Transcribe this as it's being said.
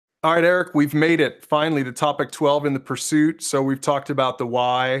All right, Eric, we've made it finally to topic 12 in the pursuit. So we've talked about the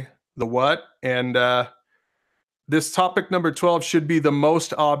why, the what, and this topic number 12 should be the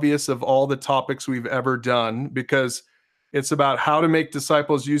most obvious of all the topics we've ever done because it's about how to make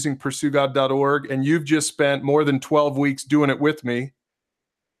disciples using PursueGOD.org. And you've just spent more than 12 weeks doing it with me.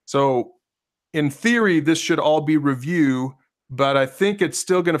 So in theory, this should all be review, but I think it's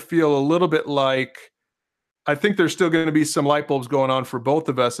still going to feel a little bit like, I think there's still going to be some light bulbs going on for both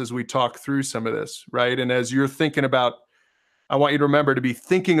of us as we talk through some of this, right? And as you're thinking about, I want you to remember to be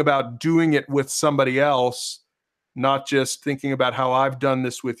thinking about doing it with somebody else, not just thinking about how I've done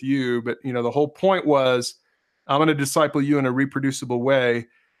this with you. But, you know, the whole point was I'm going to disciple you in a reproducible way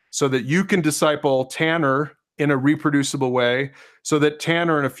so that you can disciple Tanner in a reproducible way, so that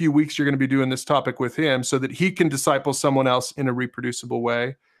Tanner, in a few weeks, you're going to be doing this topic with him so that he can disciple someone else in a reproducible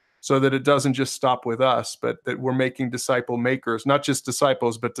way, so that it doesn't just stop with us, but that we're making disciple makers, not just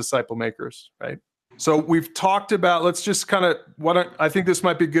disciples, but disciple makers, right? So we've talked about, let's just kind of, I think this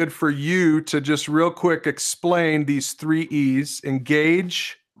might be good for you to just real quick explain these 3 E's: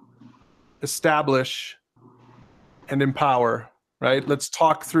 engage, establish, and empower, right? Let's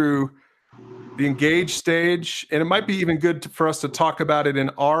talk through the engage stage, and it might be even good for us to talk about it in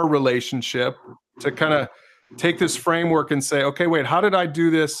our relationship, to kind of take this framework and say, okay, wait, how did I do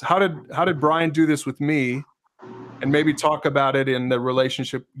this? How did Brian do this with me? And maybe talk about it in the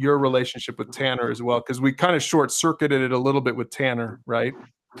relationship, your relationship with Tanner as well, because we kind of short-circuited it a little bit with Tanner, right?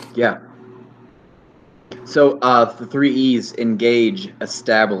 Yeah. So the 3 E's: engage,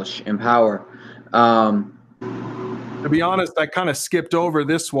 establish, empower. To be honest, I kind of skipped over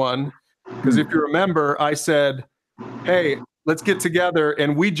this one because if you remember, I said, hey, let's get together,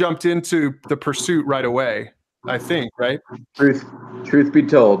 and we jumped into the pursuit right away, I think, right? Truth be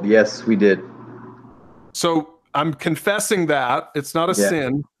told, yes, we did. So I'm confessing that. It's not a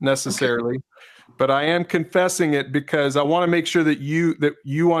sin necessarily, but I am confessing it because I want to make sure that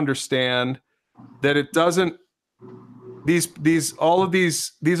you understand that it doesn't, these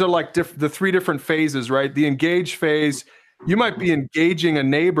are like the 3 different phases, right? The engage phase, you might be engaging a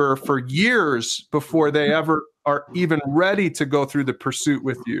neighbor for years before they ever are even ready to go through the pursuit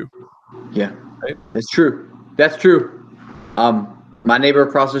with you. Yeah, right? That's true. That's true. My neighbor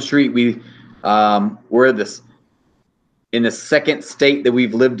across the street, we're in the second state that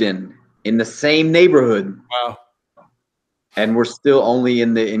we've lived in the same neighborhood. Wow. And we're still only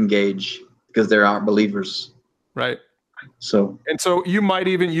in the engage because there aren't believers. Right. So you might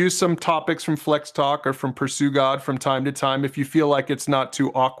even use some topics from Flex Talk or from Pursue God from time to time. If you feel like it's not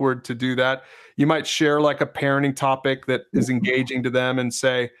too awkward to do that, you might share like a parenting topic that is engaging to them and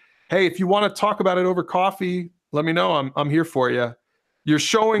say, hey, if you want to talk about it over coffee, let me know. I'm here for you. You're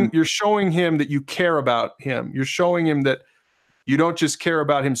showing him that you care about him. You're showing him that you don't just care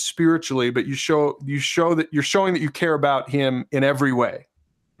about him spiritually, but you show that you're showing that you care about him in every way,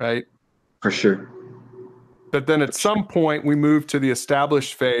 right? For sure. But then at some point we move to the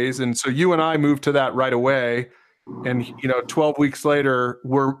established phase. And so you and I moved to that right away. And, 12 weeks later,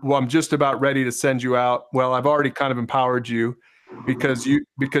 I'm just about ready to send you out. Well, I've already kind of empowered you because you're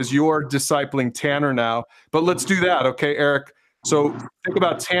discipling Tanner now, but let's do that. Okay, Eric. So think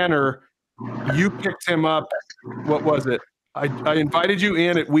about Tanner. You picked him up. What was it? I invited you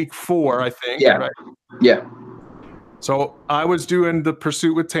in at week 4, I think. Yeah. Right? Yeah. So I was doing the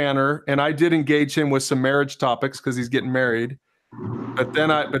pursuit with Tanner, and I did engage him with some marriage topics because he's getting married. But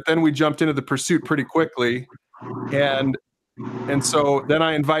then we jumped into the pursuit pretty quickly, and so then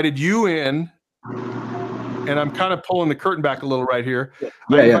I invited you in, and I'm kind of pulling the curtain back a little right here.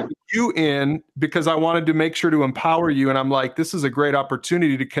 I invited you in because I wanted to make sure to empower you, and I'm like, this is a great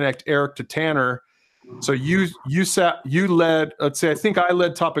opportunity to connect Eric to Tanner. So you led, let's say, I think I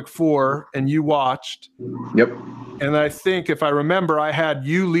led topic 4 and you watched. Yep. And I think if I remember, I had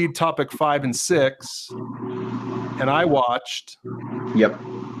you lead topic 5 and 6 and I watched. Yep.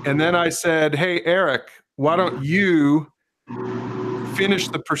 And then I said, hey, Eric, why don't you finish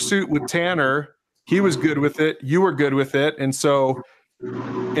the pursuit with Tanner? He was good with it. You were good with it. And so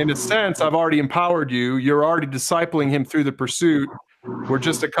in a sense, I've already empowered you. You're already discipling him through the pursuit. We're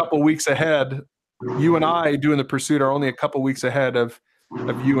just a couple weeks ahead. You and I doing the pursuit are only a couple weeks ahead of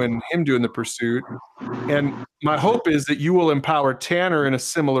you and him doing the pursuit. And my hope is that you will empower Tanner in a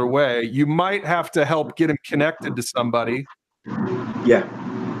similar way. You might have to help get him connected to somebody. Yeah.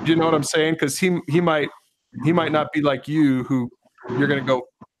 Do you know what I'm saying? Because he might not be like you, who you're going to go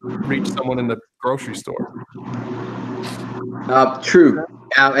reach someone in the grocery store. True.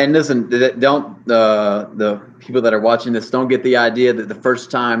 And listen, don't the people that are watching this don't get the idea that the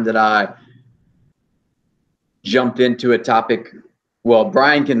first time that I jumped into a topic Well,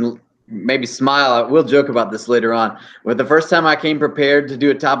 Brian can maybe smile. We'll joke about this later on. But the first time I came prepared to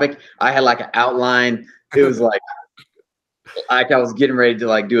do a topic, I had like an outline. It was like I was getting ready to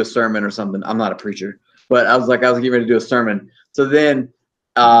like do a sermon or something. I'm not a preacher, but I was getting ready to do a sermon. So then,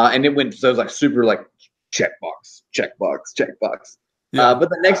 and it went. So it was like super like checkbox. Yeah. But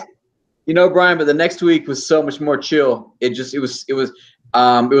the next, Brian. But the next week was so much more chill. It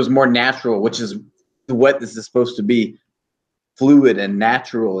was more natural, which is what this is supposed to be. Fluid and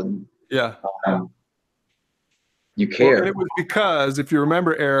natural, and Yeah. You care. Well, and it was because, if you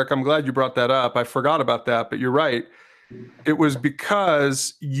remember, Eric, I'm glad you brought that up. I forgot about that, but you're right. It was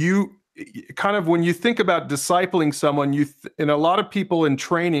because you kind of, when you think about discipling someone, and a lot of people in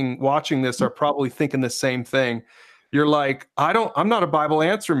training watching this are probably thinking the same thing. You're like, I'm not a Bible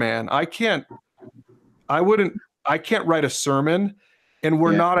answer man. I can't write a sermon. And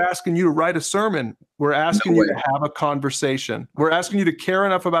we're not asking you to write a sermon. We're asking you to have a conversation. We're asking you to care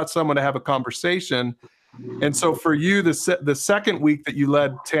enough about someone to have a conversation. And so for you, the second week that you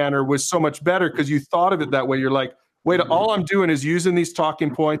led, Tanner, was so much better because you thought of it that way. You're like, wait, all I'm doing is using these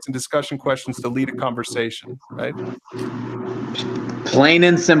talking points and discussion questions to lead a conversation, right? Plain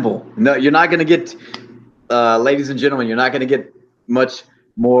and simple. No, you're not going to get, ladies and gentlemen, you're not going to get much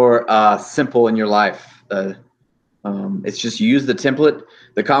more simple in your life. It's just use the template.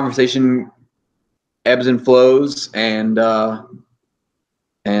 The conversation ebbs and flows, and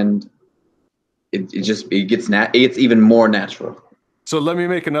it gets even more natural. So let me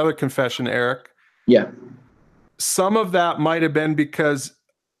make another confession, Eric. Yeah. Some of that might have been because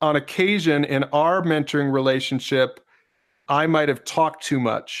on occasion in our mentoring relationship, I might have talked too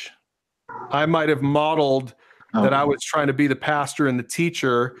much. I might have modeled that I was trying to be the pastor and the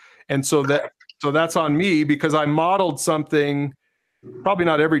teacher. And so that's on me because I modeled something, probably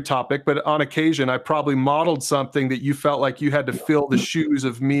not every topic, but on occasion, I probably modeled something that you felt like you had to fill the shoes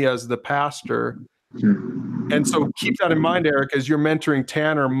of me as the pastor. And so keep that in mind, Eric, as you're mentoring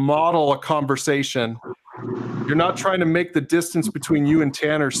Tanner, model a conversation. You're not trying to make the distance between you and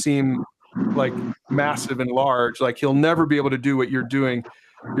Tanner seem like massive and large, like he'll never be able to do what you're doing.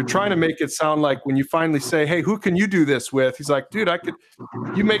 You're trying to make it sound like when you finally say, hey, who can you do this with? He's like, dude,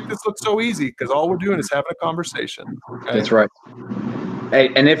 you make this look so easy because all we're doing is having a conversation. Okay? That's right.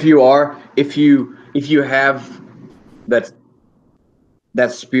 Hey, and if you have that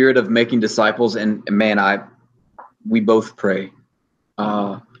spirit of making disciples, and man, we both pray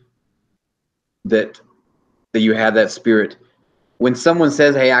that you have that spirit. When someone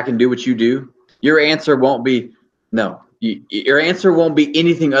says, hey, I can do what you do, your answer won't be no. Your answer won't be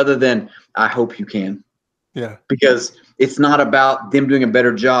anything other than, I hope you can. Yeah. Because it's not about them doing a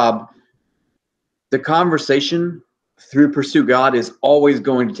better job. The conversation through Pursue God is always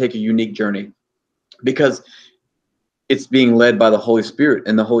going to take a unique journey because it's being led by the Holy Spirit,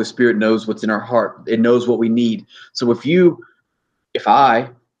 and the Holy Spirit knows what's in our heart. It knows what we need. So if I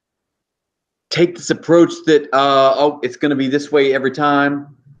take this approach that, it's going to be this way every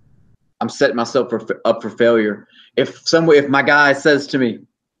time, I'm setting myself up for failure. If my guy says to me,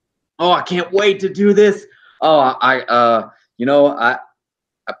 oh, I can't wait to do this. Oh, I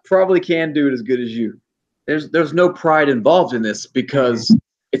probably can do it as good as you. There's no pride involved in this because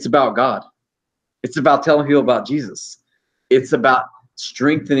it's about God. It's about telling people about Jesus. It's about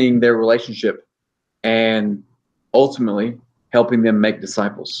strengthening their relationship and ultimately helping them make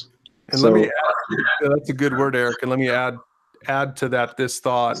disciples. And let me add, that's a good word, Eric. And let me add to that this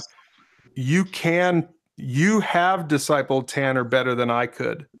thought. You have discipled Tanner better than I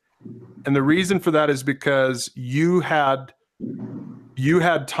could. And the reason for that is because you had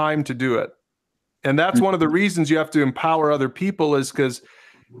time to do it. And that's one of the reasons you have to empower other people, is because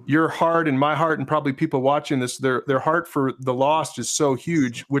your heart and my heart and probably people watching this, their heart for the lost is so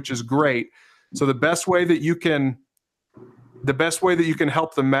huge, which is great. So the best way that you can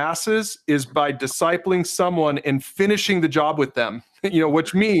help the masses is by discipling someone and finishing the job with them,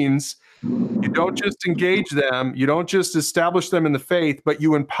 which means you don't just engage them, you don't just establish them in the faith, but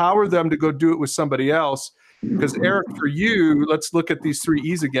you empower them to go do it with somebody else. Because Eric, for you, let's look at these 3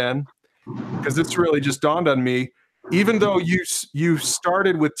 E's again, because this really just dawned on me. Even though you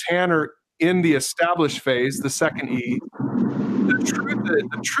started with Tanner in the established phase, the second E,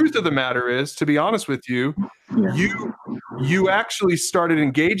 the truth of the matter is, to be honest with you, you actually started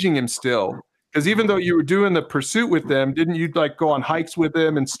engaging him still. Because even though you were doing the pursuit with them, didn't you like go on hikes with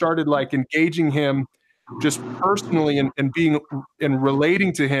him and started like engaging him just personally and being and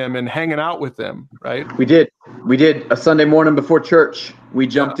relating to him and hanging out with them, right? We did a Sunday morning before church. We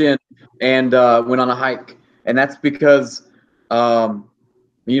jumped in and went on a hike. And that's because, I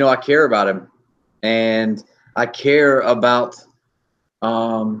care about him, and I care about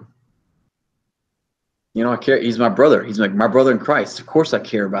I care. He's my brother. He's like my brother in Christ. Of course I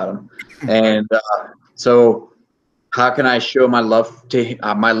care about him. And so how can I show my love to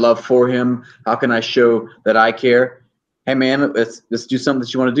my love for him? How can I show that I care? Hey man, let's do something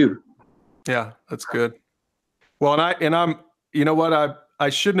that you want to do. Yeah, that's good. Well, I'm, you know what, I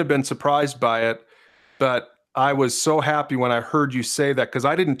shouldn't have been surprised by it, but I was so happy when I heard you say that, because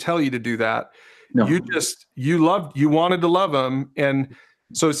I didn't tell you to do that. No. You wanted to love him. And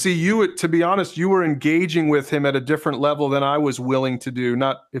so see, to be honest, you were engaging with him at a different level than I was willing to do.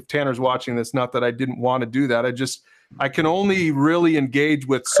 Not, if Tanner's watching this, not that I didn't want to do that. I can only really engage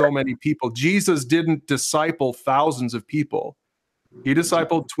with so many people. Jesus didn't disciple thousands of people. He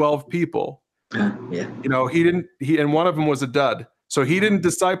discipled 12 people. Yeah. And one of them was a dud. So he didn't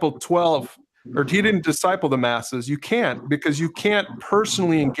disciple 12, or he didn't disciple the masses. You can't, because you can't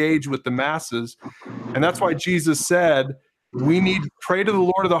personally engage with the masses. And that's why Jesus said, we need to pray to the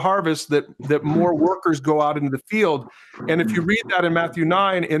Lord of the harvest that more workers go out into the field. And if you read that in Matthew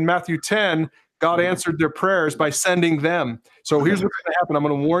 9, in Matthew 10, God answered their prayers by sending them. So here's what's going to happen. I'm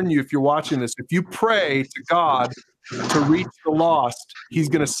going to warn you, if you're watching this, if you pray to God to reach the lost, he's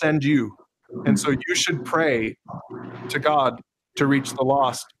going to send you. And so you should pray to God to reach the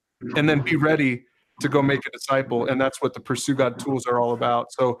lost, and then be ready to go make a disciple. And that's what the Pursue God tools are all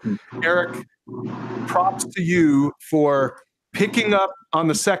about. So Eric, props to you for picking up on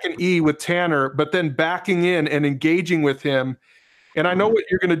the second E with Tanner, but then backing in and engaging with him. And I know what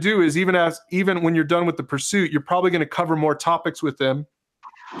you're going to do is, even when you're done with the pursuit, you're probably going to cover more topics with him.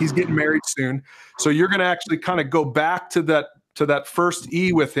 He's getting married soon. So you're going to actually kind of go back to that first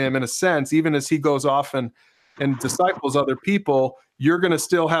E with him, in a sense. Even as he goes off and disciples other people, you're going to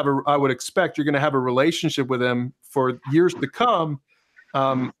still have I would expect you're going to have a relationship with him for years to come,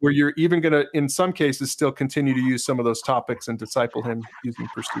 where you're even going to, in some cases, still continue to use some of those topics and disciple him using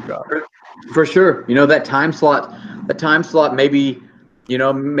Pursue God. For sure. That time slot, maybe he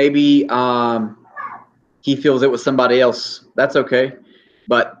feels it was somebody else. That's okay.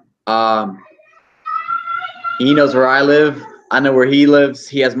 But he knows where I live. I know where he lives.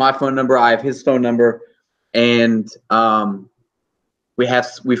 He has my phone number. I have his phone number. And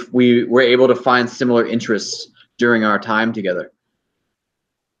we're able to find similar interests during our time together.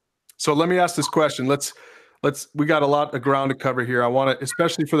 So let me ask this question. We got a lot of ground to cover here. I want to,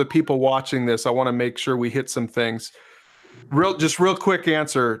 especially for the people watching this, I want to make sure we hit some things. Real quick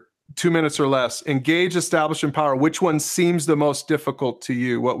answer, 2 minutes or less. Engage, establish, empower. Which one seems the most difficult to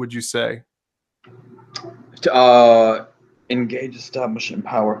you? What would you say? Engage, establish,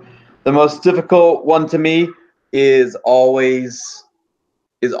 empower. The most difficult one to me is almost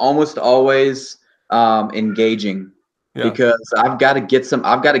always engaging, because I've got to get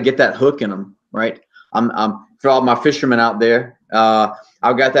that hook in them, right? I'm for all my fishermen out there.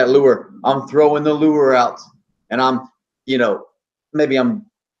 I've got that lure. I'm throwing the lure out, and I'm maybe I'm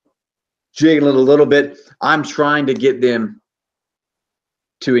jiggling a little bit. I'm trying to get them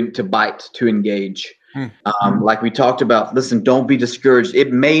to bite, to engage. Like we talked about, listen, don't be discouraged.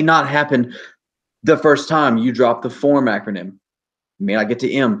 It may not happen the first time you drop the FORM acronym. It may not get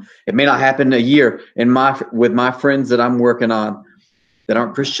to M. It may not happen a year. With my friends that I'm working on that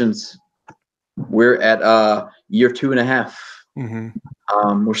aren't Christians, we're at year 2.5.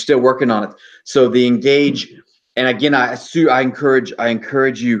 Mm-hmm. We're still working on it. So the engage, and again, I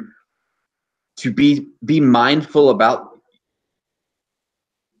encourage you to be mindful about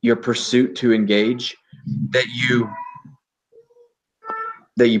your pursuit to engage, that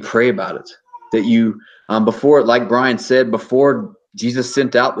you pray about it, that you before, like Brian said, before Jesus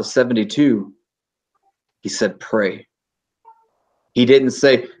sent out the 72, he said pray. He didn't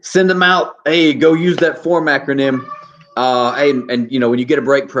say send them out, hey, go use that FORM acronym, and when you get a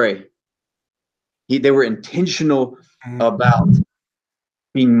break, pray. They were intentional about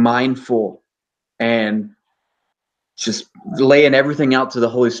being mindful and just laying everything out to the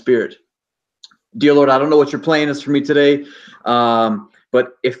Holy Spirit. Dear Lord, I don't know what your plan is for me today,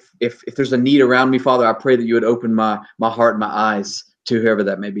 but if there's a need around me, Father, I pray that you would open my heart and my eyes to whoever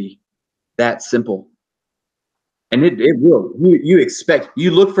that may be. That simple. And it will.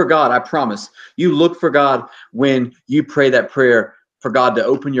 You look for God, I promise. You look for God when you pray that prayer, for God to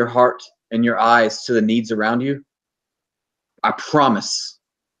open your heart and your eyes to the needs around you. I promise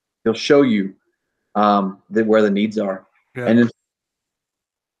he'll show you where the needs are. Yeah. And then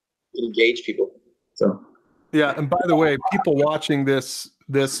engage people. So yeah, and by the way, people watching this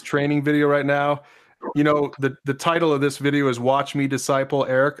training video right now, the title of this video is Watch Me Disciple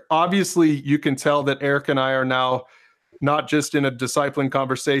Eric. Obviously, you can tell that Eric and I are now not just in a discipling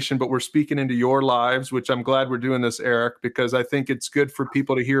conversation, but we're speaking into your lives, which I'm glad we're doing this, Eric, because I think it's good for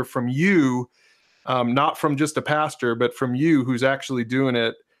people to hear from you, not from just a pastor, but from you who's actually doing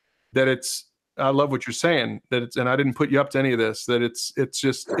it, that it's, I love what you're saying, that it's, and I didn't put you up to any of this, that it's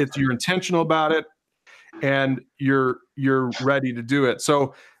you're intentional about it and you're ready to do it.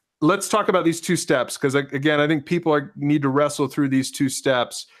 So let's talk about these 2 steps. Cause again, I think people need to wrestle through these 2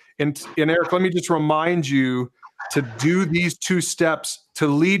 steps. And Eric, let me just remind you to do these 2 steps, to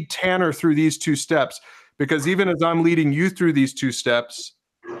lead Tanner through these 2 steps, because even as I'm leading you through these 2 steps,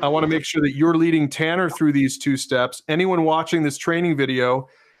 I want to make sure that you're leading Tanner through these 2 steps. Anyone watching this training video,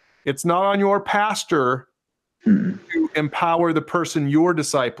 it's not on your pastor to empower the person you're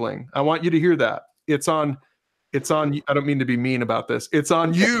discipling. I want you to hear that. It's on, I don't mean to be mean about this. It's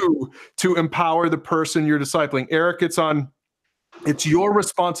on you to empower the person you're discipling. Eric, it's your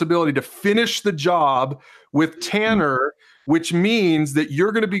responsibility to finish the job with Tanner, which means that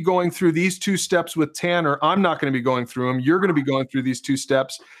you're going to be going through these 2 steps with Tanner. I'm not going to be going through them. You're going to be going through these 2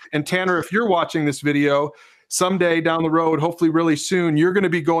 steps. And Tanner, if you're watching this video someday down the road, hopefully really soon, you're going to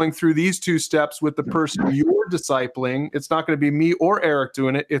be going through these 2 steps with the person you're discipling. It's not going to be me or Eric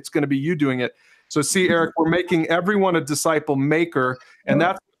doing it. It's going to be you doing it. So see, Eric, we're making everyone a disciple maker. And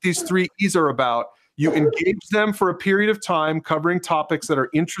that's what these 3 E's are about. You engage them for a period of time, covering topics that are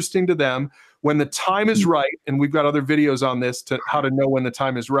interesting to them. When the time is right, and we've got other videos on this to how to know when the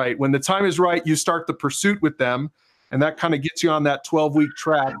time is right. When the time is right, you start the pursuit with them. And that kind of gets you on that 12-week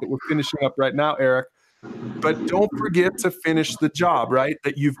track that we're finishing up right now, Eric. But don't forget to finish the job, right?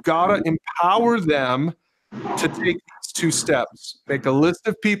 That you've got to empower them to take these 2 steps. Make a list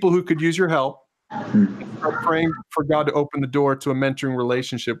of people who could use your help. And start praying for God to open the door to a mentoring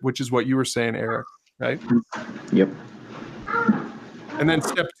relationship, which is what you were saying, Eric, right? Yep. And then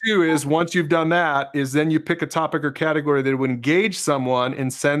step 2 is, once you've done that, is then you pick a topic or category that would engage someone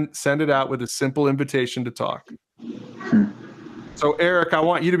and send it out with a simple invitation to talk. So Eric, I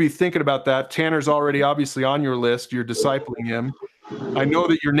want you to be thinking about that. Tanner's already obviously on your list. You're discipling him. I know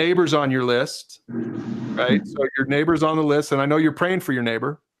that your neighbor's on your list, right? So your neighbor's on the list, and I know you're praying for your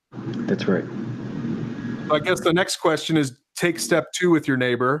neighbor. That's right. So I guess the next question is, take step 2 with your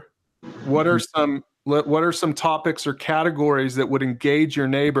neighbor. What are some topics or categories that would engage your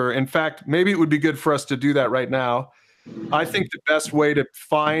neighbor? In fact, maybe it would be good for us to do that right now. I think the best way to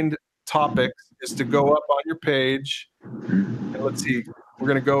find topics is to go up on your page. And let's see, we're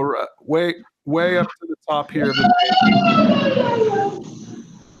going to go way up to the top here of the page.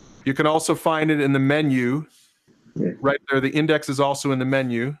 You can also find it in the menu right there. The index is also in the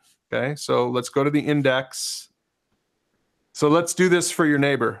menu. Okay, so let's go to the index. So let's do this for your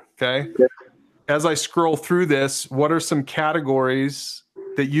neighbor, okay? As I scroll through this, what are some categories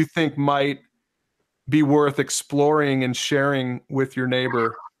that you think might be worth exploring and sharing with your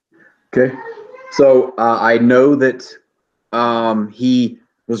neighbor? Okay, so I know that he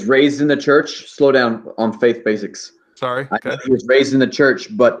was raised in the church. Slow down on faith basics. Sorry. Okay. I know he was raised in the church,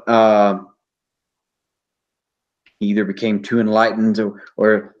 but he either became too enlightened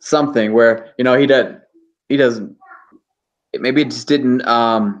or something where, you know, he doesn't, maybe it just didn't,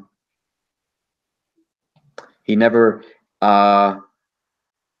 he never, maybe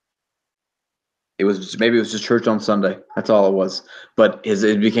it was just church on Sunday. That's all it was. But as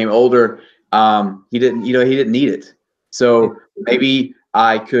it became older, he didn't need it. So maybe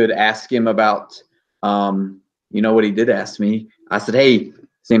I could ask him about, you know what he did ask me? I said, hey,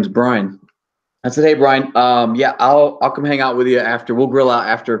 his name's Brian. I said, hey, Brian, yeah, I'll come hang out with you after. We'll grill out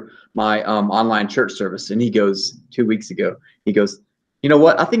after my online church service. And he goes, 2 weeks ago, he goes, you know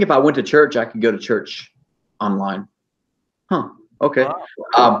what? I think if I went to church, I could go to church online. Huh. Okay.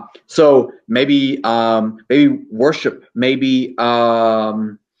 Wow. So maybe worship, maybe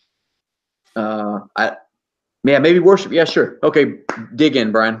maybe worship. Yeah, sure. Okay. Dig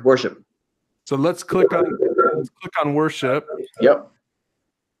in, Brian. Worship. So let's click on worship. Yep.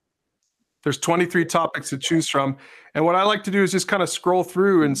 There's 23 topics to choose from. And what I like to do is just kind of scroll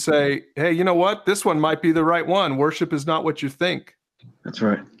through and say, hey, you know what? This one might be the right one. Worship is not what you think. That's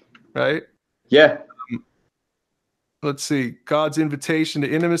right. Right? Yeah. Let's see. God's invitation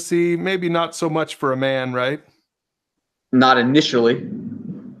to intimacy. Maybe not so much for a man, right? Not initially.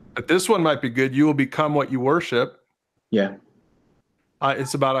 But this one might be good. You will become what you worship. Yeah.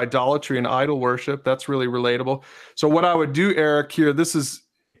 It's about idolatry and idol worship. That's really relatable. So what I would do, Eric, here, this is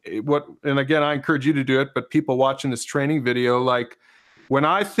what, and again, I encourage you to do it, but people watching this training video, like when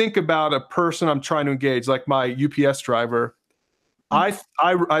I think about a person I'm trying to engage, like my UPS driver, I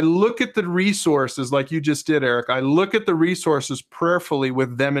look at the resources like you just did, Eric. I look at the resources prayerfully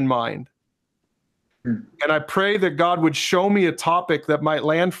with them in mind. And I pray that God would show me a topic that might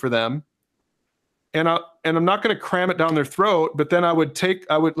land for them. And I'm not going to cram it down their throat, but then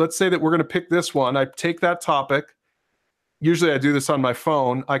let's say that we're going to pick this one. I take that topic. Usually I do this on my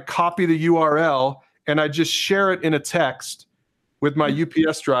phone. I copy the URL and I just share it in a text with my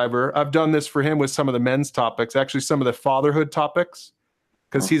UPS driver. I've done this for him with some of the men's topics, actually some of the fatherhood topics,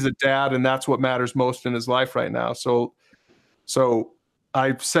 because he's a dad and that's what matters most in his life right now. So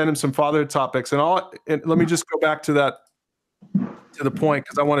I sent him some fatherhood topics, and let me just go back to the point,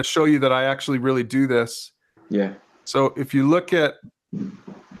 because I want to show you that I actually really do this. Yeah. So if you look at,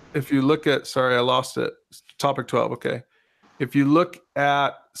 sorry, I lost it. Topic 12. Okay. If you look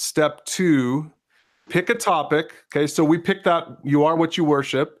at step 2, pick a topic. Okay. So we pick that you are what you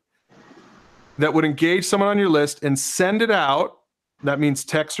worship that would engage someone on your list, and send it out. That means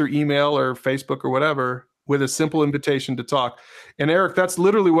text or email or Facebook or whatever, with a simple invitation to talk. And Eric, that's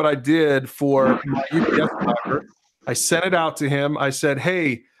literally what I did for my UPS driver. I sent it out to him. I said,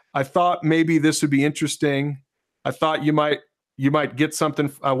 hey, I thought maybe this would be interesting. I thought you might get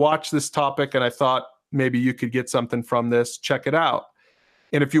something. I watched this topic and I thought maybe you could get something from this. Check it out.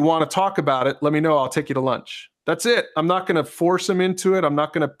 And if you want to talk about it, let me know. I'll take you to lunch. That's it. I'm not going to force him into it. I'm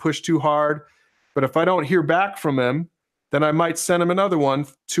not going to push too hard. But if I don't hear back from him, then I might send him another one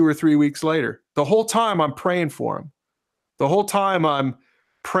 2 or 3 weeks later. The whole time I'm praying for him. The whole time I'm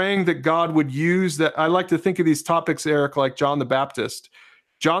praying that God would use that. I like to think of these topics, Eric, like John the Baptist.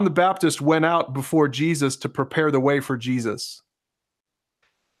 John the Baptist went out before Jesus to prepare the way for Jesus.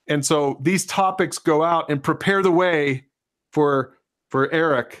 And so these topics go out and prepare the way for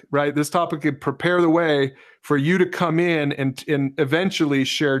Eric, right? This topic could prepare the way for you to come in and eventually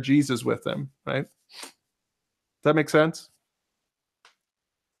share Jesus with them, right? Does that make sense?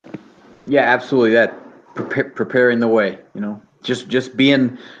 Yeah, absolutely. That preparing the way, just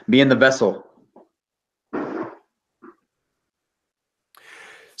being the vessel.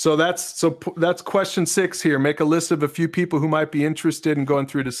 So that's question 6 here. Make a list of a few people who might be interested in going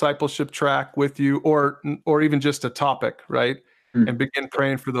through a discipleship track with you, or even just a topic, right? And begin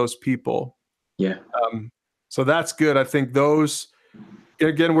praying for those people. Yeah. So that's good. I think those,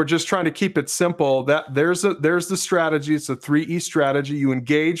 again, we're just trying to keep it simple. That there's the strategy. It's a 3E strategy. You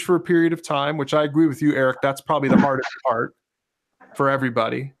engage for a period of time, which I agree with you, Eric. That's probably the hardest part for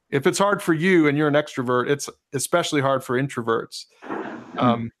everybody. If it's hard for you and you're an extrovert, it's especially hard for introverts.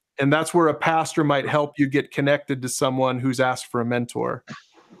 And that's where a pastor might help you get connected to someone who's asked for a mentor,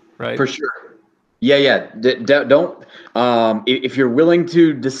 right? For sure. Yeah. Don't. If you're willing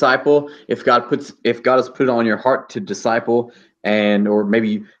to disciple, if God has put it on your heart to disciple, or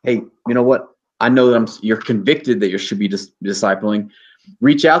maybe, hey, you know what? I know that you're convicted that you should be discipling.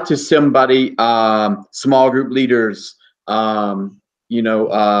 Reach out to somebody, small group leaders.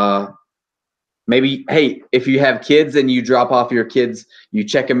 Maybe, hey, if you have kids and you drop off your kids, you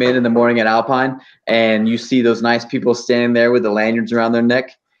check them in the morning at Alpine, and you see those nice people standing there with the lanyards around their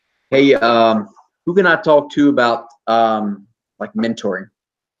neck. Hey, who can I talk to about like mentoring,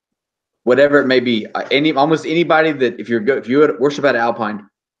 whatever it may be? Almost anybody that if you worship at Alpine,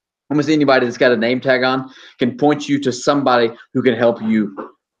 almost anybody that's got a name tag on can point you to somebody who can help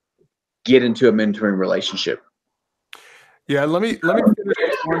you get into a mentoring relationship. Yeah, let me finish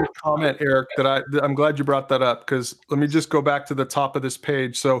with one comment, Eric, that I'm glad you brought that up, because let me just go back to the top of this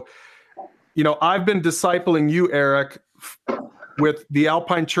page. So, I've been discipling you, Eric, with the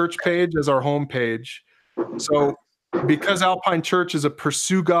Alpine Church page as our home page. So because Alpine Church is a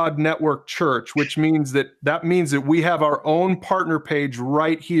PursueGOD Network church, which means that we have our own partner page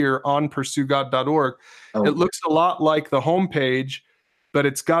right here on PursueGOD.org. Oh. It looks a lot like the home page, but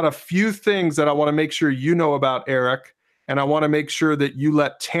it's got a few things that I want to make sure you know about, Eric. And I want to make sure that you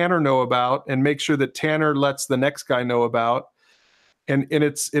let Tanner know about, and make sure that Tanner lets the next guy know about. And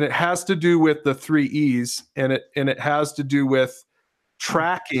it has to do with the 3 E's, and it has to do with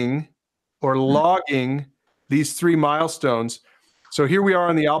tracking or logging these 3 milestones. So here we are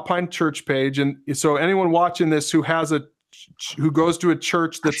on the Alpine Church page. And so anyone watching this who goes to a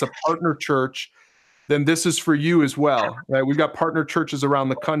church that's a partner church, then this is for you as well, right? We've got partner churches around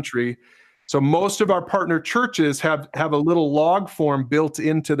the country. So most of our partner churches have a little log form built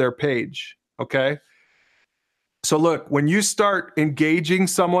into their page, okay? So look, when you start engaging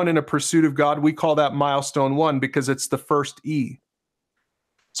someone in a pursuit of God, we call that milestone 1, because it's the first E.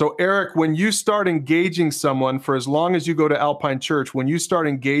 So Eric, when you start engaging someone, for as long as you go to Alpine Church, when you start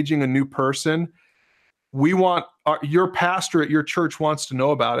engaging a new person, your pastor at your church wants to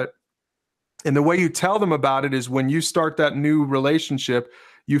know about it. And the way you tell them about it is when you start that new relationship,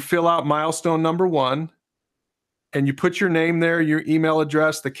 you fill out milestone number 1, and you put your name there, your email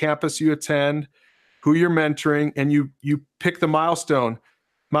address, the campus you attend. who you're mentoring, and you pick the milestone.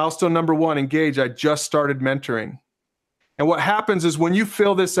 Milestone number 1, engage. I just started mentoring. And what happens is when you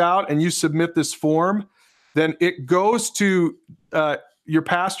fill this out and you submit this form, then it goes to your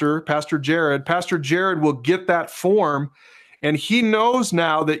pastor, Pastor Jared. Pastor Jared will get that form, and he knows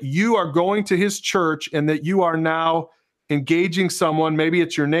now that you are going to his church and that you are now engaging someone. Maybe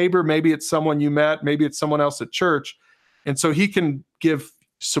it's your neighbor, maybe it's someone you met, maybe it's someone else at church. And so he can give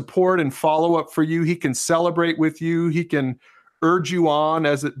support and follow up for you. He can celebrate with you. He can urge you on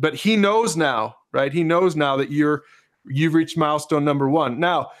but he knows now, right? He knows now that you've reached milestone number 1.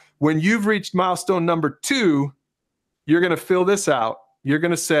 Now, when you've reached milestone number 2, you're going to fill this out. You're going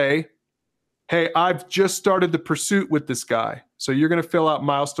to say, hey, I've just started the pursuit with this guy. So you're going to fill out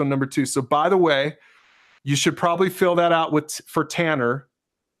milestone number 2. So by the way, you should probably fill that out for Tanner,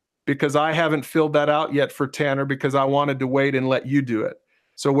 because I haven't filled that out yet for Tanner because I wanted to wait and let you do it.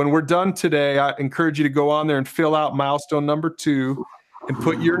 So when we're done today, I encourage you to go on there and fill out milestone number 2 and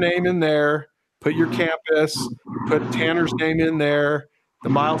put your name in there, put your campus, put Tanner's name in there. The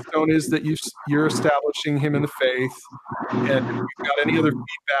milestone is that you're establishing him in the faith. And if you've got any other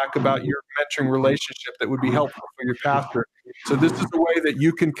feedback about your mentoring relationship that would be helpful for your pastor. So this is a way that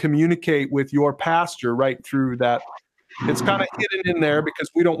you can communicate with your pastor right through that. It's kind of hidden in there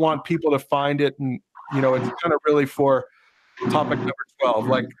because we don't want people to find it. And, it's kind of really for topic number 12.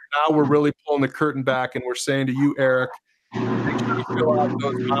 Like, now we're really pulling the curtain back and we're saying to you, Eric, make sure you fill out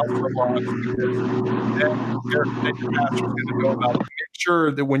those milestone logs, because then Eric and your pastor is going to know about it. Make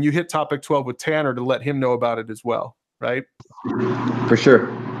sure that when you hit topic 12 with Tanner, to let him know about it as well, right? For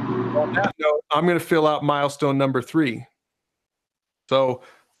sure. On that note, I'm going to fill out milestone number 3. So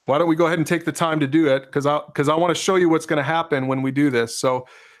why don't we go ahead and take the time to do it? Because I want to show you what's going to happen when we do this. So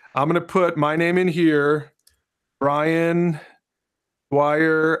I'm going to put my name in here, Brian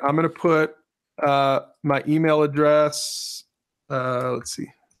Dwyer. I'm going to put my email address. Let's see.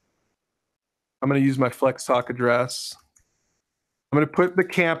 I'm going to use my Flex Talk address. I'm going to put the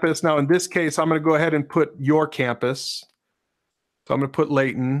campus. Now, in this case, I'm going to go ahead and put your campus. So I'm going to put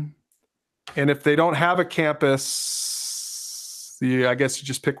Layton. And if they don't have a campus, I guess you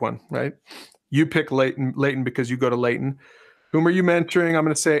just pick one, right? You pick Layton because you go to Layton. Whom are you mentoring? I'm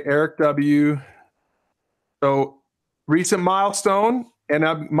going to say Eric W. So recent milestone,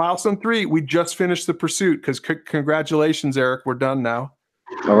 and milestone 3, we just finished the pursuit, because congratulations, Eric, we're done now.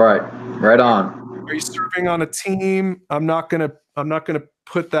 All right, right on. Are you serving on a team? I'm not gonna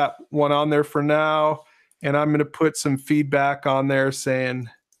put that one on there for now, and I'm gonna put some feedback on there saying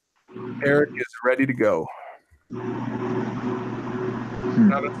Eric is ready to go.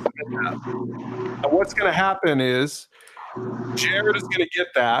 Now, what's going to happen is Jared is going to get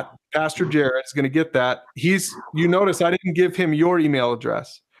that. Pastor Jared is going to get that. You notice I didn't give him your email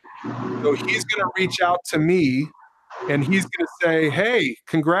address. So he's going to reach out to me, and he's going to say, hey,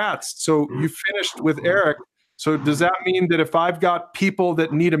 congrats. So you finished with Eric. So does that mean that if I've got people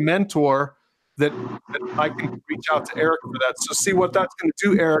that need a mentor, that I can reach out to Eric for that? So see what that's going to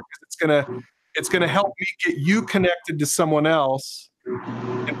do, Eric, is it's going to help me get you connected to someone else.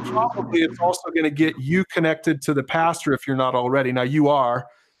 And probably it's also going to get you connected to the pastor if you're not already. Now you are,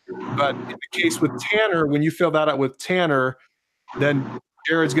 but in the case with Tanner, when you fill that out with Tanner, then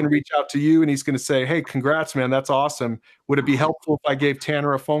Jared's going to reach out to you and he's going to say, hey, congrats, man. That's awesome. Would it be helpful if I gave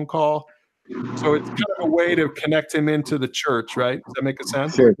Tanner a phone call? So it's kind of a way to connect him into the church, right? Does that make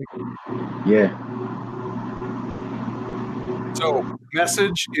sense? Sure. Yeah. So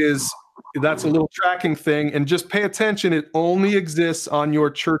message is, that's a little tracking thing, and just pay attention. It only exists on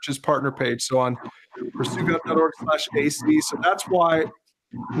your church's partner page. So on PursueGOD.org/AC. So that's why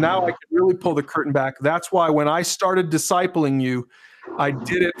now I can really pull the curtain back. That's why when I started discipling you, I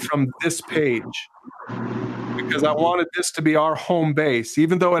did it from this page, because I wanted this to be our home base.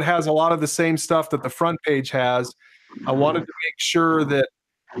 Even though it has a lot of the same stuff that the front page has, I wanted to make sure that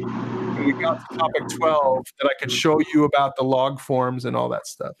when we got to topic 12, that I could show you about the log forms and all that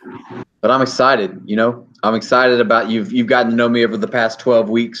stuff. But I'm excited, I'm excited about you've gotten to know me over the past 12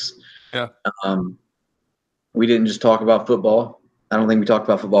 weeks. Yeah. We didn't just talk about football. I don't think we talked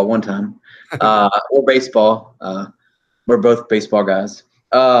about football one time, or baseball. We're both baseball guys.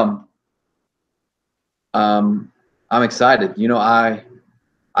 I'm excited.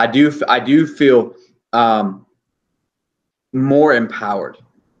 I do feel more empowered.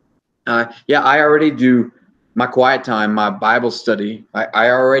 I already do my quiet time, my Bible study. I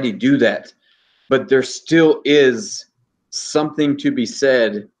already do that, but there still is something to be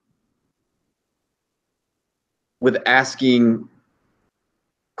said with asking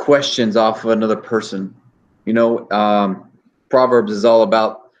questions off of another person. Proverbs is all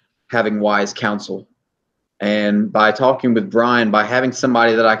about having wise counsel. And by talking with Brian, by having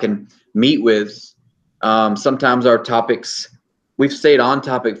somebody that I can meet with, sometimes our topics, we've stayed on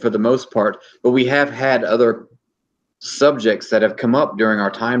topic for the most part, but we have had other subjects that have come up during our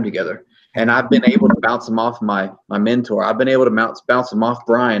time together. And I've been able to bounce them off my mentor. I've been able to bounce them off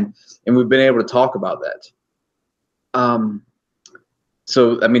Brian, and we've been able to talk about that.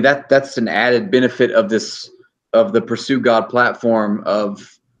 So I mean, that's an added benefit of the Pursue God platform,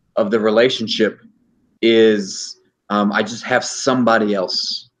 of the relationship, is I just have somebody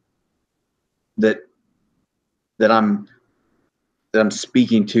else that I'm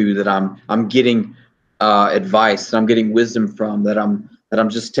speaking to, that I'm getting advice, that I'm getting wisdom from, that I'm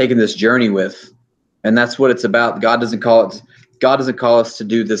just taking this journey with. And that's what it's about. God doesn't call us to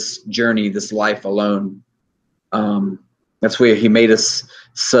do this journey, this life alone. That's where He made us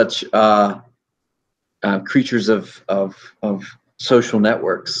such creatures of social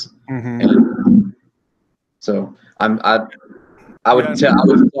networks. And so I would tell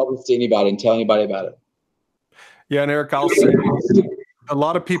this to anybody and tell anybody about it. Yeah, and Eric, I'll say, a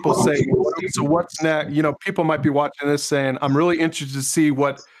lot of people say, so what's next? You know, people might be watching this saying, I'm really interested to see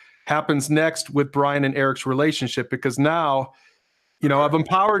what happens next with Brian and Eric's relationship, because now, you know, I've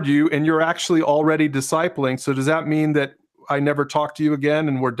empowered you and you're actually already discipling. So does that mean that I never talk to you again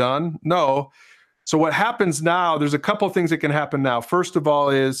and we're done? No. So what happens now, there's a couple of things that can happen now. First of all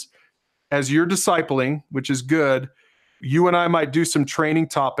is, as you're discipling, which is good, you and I might do some training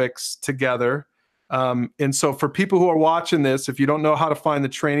topics together. And so for people who are watching this, if you don't know how to find the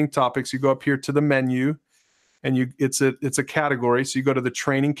training topics, you go up here to the menu, and it's a category. So you go to the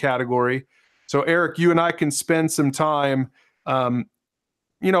training category. So Eric, you and I can spend some time,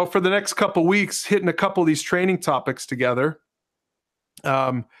 you know, for the next couple of weeks, hitting a couple of these training topics together.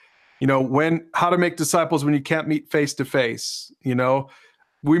 You know, how to make disciples when you can't meet face to face. You know,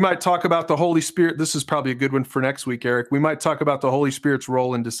 we might talk about the Holy Spirit. This is probably a good one for next week, Eric. We might talk about the Holy Spirit's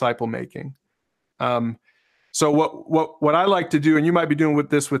role in disciple making. So what I like to do, and you might be doing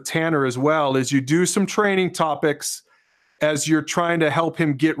this with Tanner as well, is you do some training topics as you're trying to help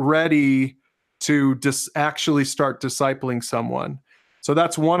him get ready to actually start discipling someone. So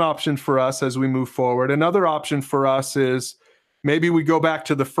that's one option for us as we move forward. Another option for us is maybe we go back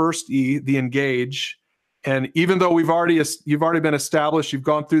to the first E, the engage. And even though you've already been established, you've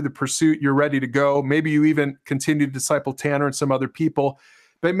gone through the pursuit, you're ready to go. Maybe you even continue to disciple Tanner and some other people.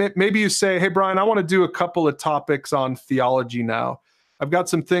 But maybe you say, hey, Brian, I want to do a couple of topics on theology now. I've got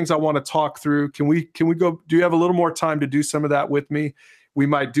some things I want to talk through. Can we go? Do you have a little more time to do some of that with me? We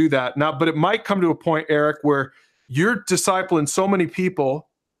might do that now, but it might come to a point, Eric, where you're discipling so many people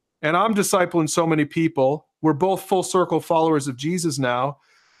and I'm discipling so many people. We're both full circle followers of Jesus now,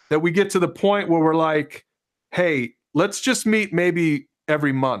 that we get to the point where we're like, hey, let's just meet maybe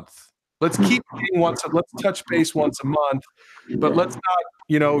every month. Let's keep meeting let's touch base once a month, but let's not,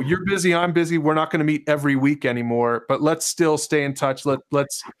 you know, you're busy, I'm busy. We're not going to meet every week anymore, but let's still stay in touch.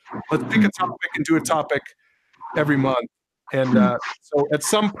 Let's pick a topic and do a topic every month. And so at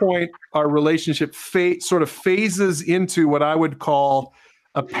some point, our relationship sort of phases into what I would call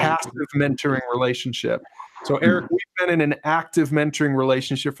a passive mentoring relationship. So Eric, we've been in an active mentoring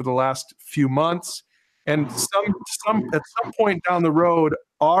relationship for the last few months. And at some point down the road,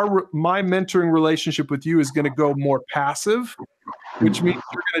 my mentoring relationship with you is going to go more passive, which means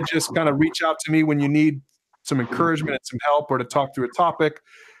you're going to just kind of reach out to me when you need some encouragement and some help, or to talk through a topic,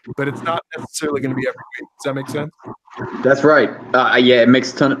 but it's not necessarily going to be every week. Does that make sense? That's right. Yeah, it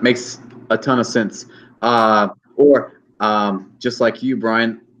makes a ton of sense. Just like you,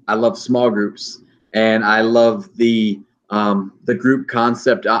 Brian, I love small groups, and I love the group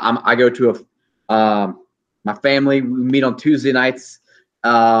concept. I go to my family. We meet on Tuesday nights,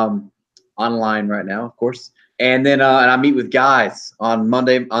 online right now, of course, and then and I meet with guys on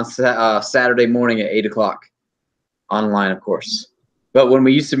Saturday morning at 8 o'clock, online, of course. But when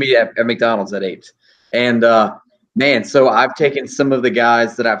we used to meet at McDonald's at 8, and man, so I've taken some of the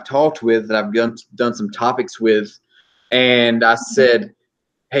guys that I've talked with, that I've done some topics with, and I said,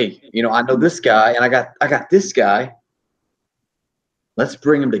 hey, you know, I know this guy, and I got this guy. Let's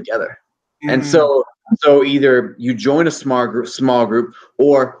bring them together. And so either you join a small group,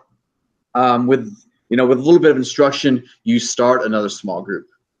 or with a little bit of instruction, you start another small group,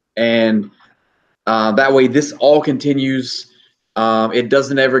 and that way this all continues. It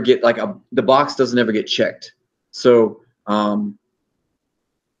doesn't ever get the box doesn't ever get checked. So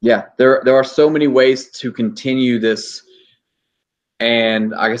yeah, there are so many ways to continue this,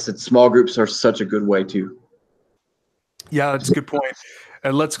 and I guess small groups are such a good way too. Yeah, that's a good point.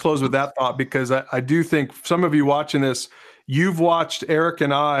 And let's close with that thought, because I do think some of you watching this, You've watched Eric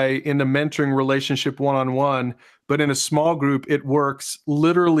and I in the mentoring relationship one-on-one, but in a small group, it works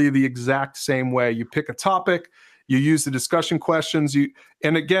literally the exact same way. You pick a topic, you use the discussion questions.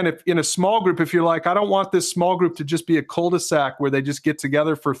 And again, if in a small group, if you're like, I don't want this small group to just be a cul-de-sac where they just get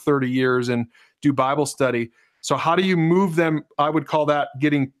together for 30 years and do Bible study. So how do you move them? I would call that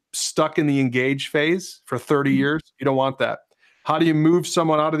getting stuck in the engage phase for 30 years. You don't want that. How do you move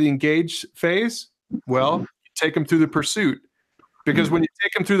someone out of the engage phase? Well, you take them through the pursuit. Because when you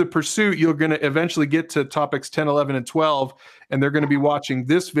take them through the pursuit, you're going to eventually get to topics 10, 11, and 12, and they're going to be watching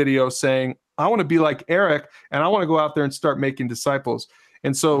this video saying, I want to be like Eric, and I want to go out there and start making disciples.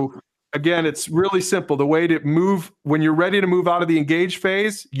 And so, again, it's really simple. The way to move, when you're ready to move out of the engage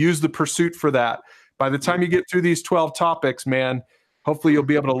phase, use the pursuit for that. By the time you get through these 12 topics, man, hopefully you'll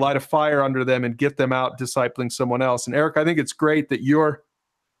be able to light a fire under them and get them out discipling someone else. And Eric, I think it's great that you're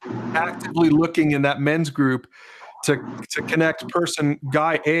actively looking in that men's group to connect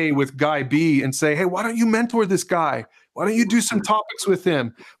guy A with guy B and say, hey, why don't you mentor this guy? Why don't you do some topics with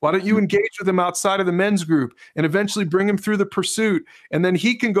him? Why don't you engage with him outside of the men's group and eventually bring him through the pursuit? And then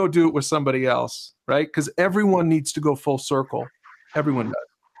he can go do it with somebody else, right? Because everyone needs to go full circle. Everyone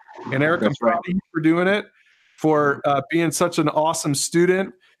does. And Eric, I'm proud of you for doing it, for being such an awesome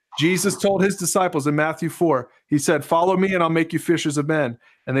student. Jesus told his disciples in Matthew 4, he said, follow me and I'll make you fishers of men.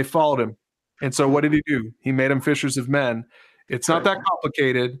 And they followed him. And so what did he do? He made them fishers of men. It's not that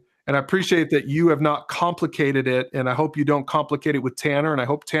complicated. And I appreciate that you have not complicated it. And I hope you don't complicate it with Tanner. And I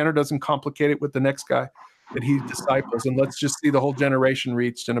hope Tanner doesn't complicate it with the next guy that he disciples. And let's just see the whole generation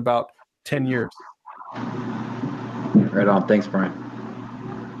reached in about 10 years. Right on. Thanks, Brian.